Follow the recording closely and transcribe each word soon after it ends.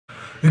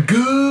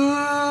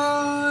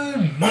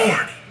Good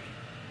morning.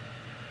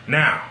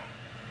 Now,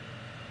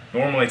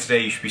 normally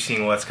today you should be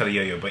seeing Let's Cut a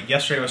Yo-Yo, but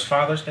yesterday was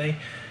Father's Day.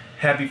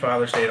 Happy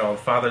Father's Day to all the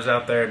fathers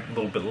out there. A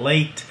little bit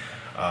late,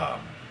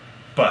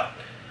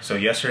 so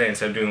yesterday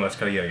instead of doing Let's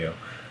Cut a Yo-Yo,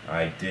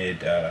 I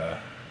did.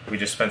 We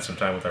just spent some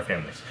time with our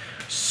families.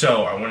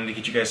 So I wanted to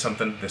get you guys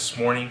something this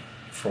morning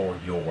for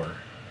your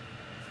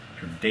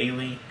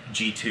daily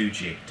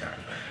G2G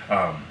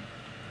time.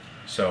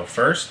 So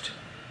first,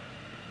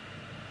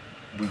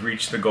 we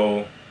reached the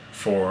goal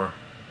for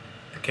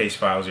the case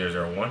file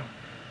 001,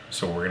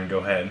 so we're going to go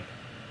ahead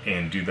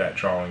and do that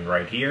drawing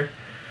right here,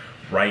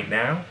 right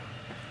now.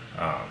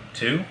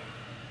 2,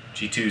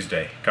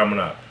 G-Tuesday, coming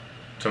up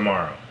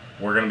tomorrow.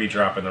 We're going to be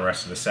dropping the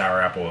rest of the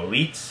Sour Apple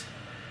Elites.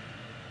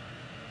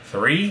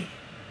 3,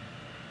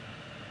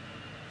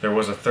 there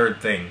was a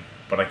third thing,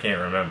 but I can't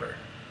remember.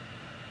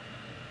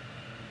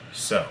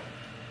 So,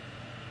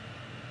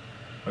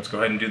 let's go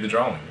ahead and do the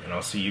drawing, and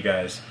I'll see you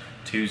guys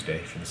Tuesday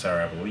for the Sour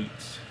Apple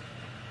Elites.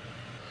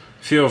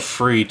 Feel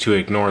free to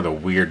ignore the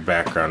weird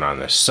background on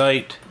this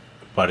site,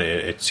 but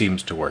it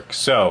seems to work.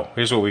 So,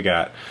 here's what we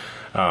got.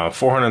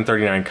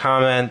 439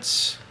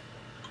 comments,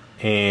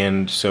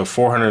 and so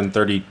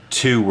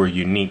 432 were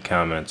unique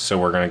comments, so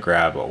we're going to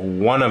grab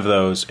one of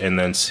those and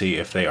then see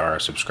if they are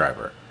a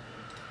subscriber.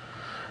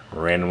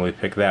 Randomly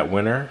pick that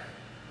winner.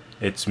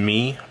 It's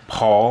me,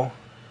 Paul.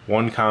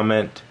 1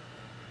 comment,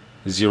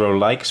 0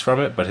 likes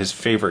from it, but his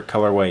favorite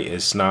colorway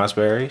is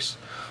Snozzberries.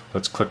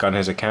 Let's click on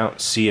his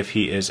account, see if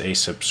he is a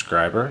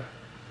subscriber.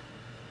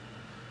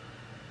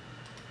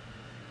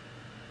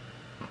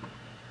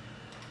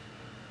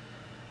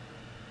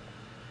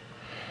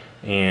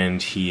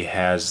 And he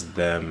has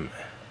them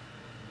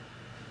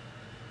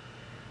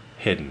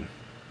hidden.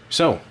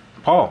 So,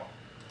 Paul,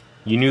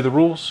 you knew the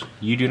rules.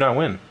 You do not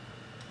win.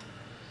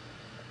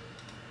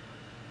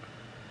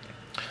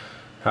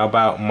 How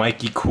about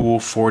Mikey Cool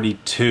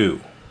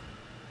 42?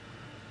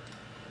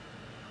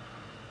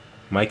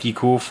 Mikey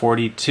Cool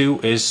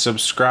 42 is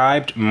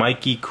subscribed.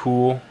 Mikey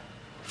Cool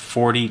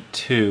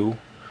 42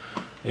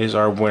 is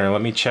our winner.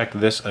 Let me check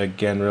this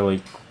again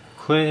really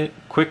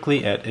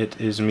quickly. It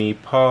is me,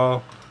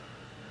 Paul.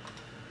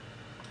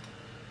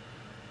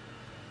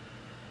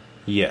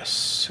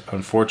 Yes,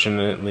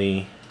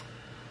 unfortunately,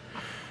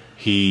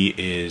 he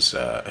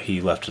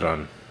left it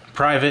on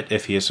private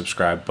if he is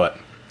subscribed. But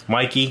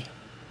Mikey,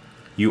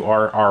 you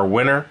are our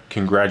winner.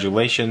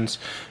 Congratulations.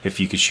 If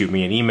you could shoot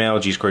me an email,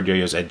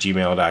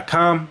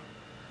 gsquaredyoyos@gmail.com.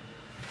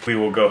 We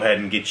will go ahead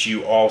and get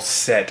you all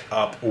set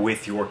up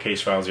with your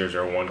case file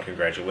 001.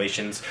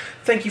 Congratulations.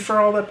 Thank you for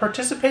all that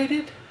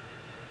participated.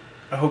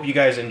 I hope you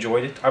guys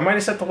enjoyed it. I might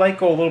have set the like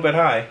goal a little bit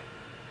high,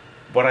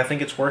 but I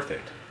think it's worth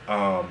it.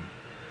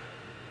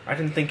 I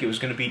didn't think it was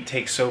going to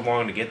take so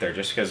long to get there,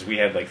 just because we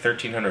had like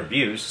 1,300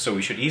 views, so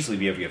we should easily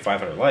be able to get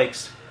 500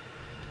 likes.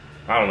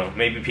 I don't know,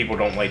 maybe people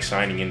don't like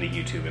signing into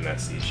YouTube, and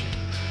that's the issue.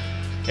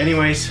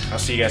 Anyways, I'll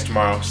see you guys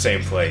tomorrow,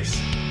 same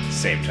place,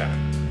 same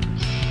time.